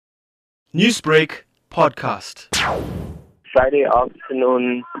Newsbreak Podcast. Friday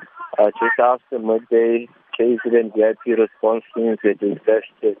afternoon, just after midday, KZN VIP response teams were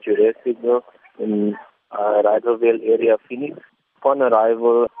dispatched to Restigno in Riderville area, Phoenix. Upon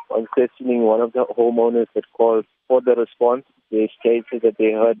arrival, on questioning one of the homeowners that called for the response, they stated that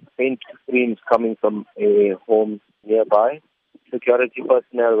they heard faint screams coming from a home nearby. Security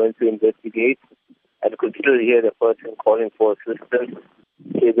personnel went to investigate and could still hear the person calling for assistance.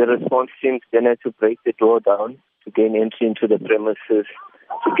 The response teams then had to break the door down to gain entry into the premises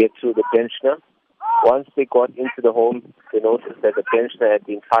to get to the pensioner. Once they got into the home, they noticed that the pensioner had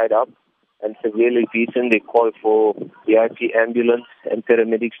been tied up and severely beaten. They called for VIP ambulance and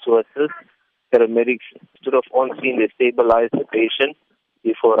paramedics to assist. Paramedics stood off on scene. They stabilized the patient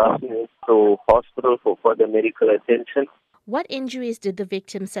before rushing him to hospital for further medical attention. What injuries did the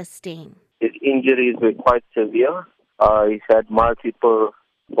victim sustain? His injuries were quite severe. He's had multiple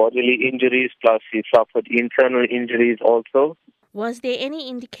bodily injuries, plus he suffered internal injuries also. Was there any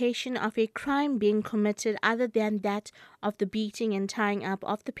indication of a crime being committed other than that of the beating and tying up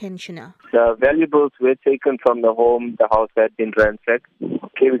of the pensioner? The valuables were taken from the home. The house had been ransacked.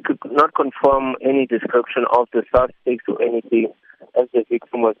 We could not confirm any description of the suspects or anything, as the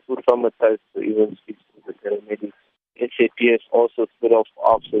victim was too traumatized to even speak to the paramedics. SAPS also stood off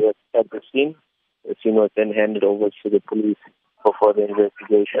after at the scene. The scene was then handed over to the police for further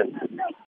investigation.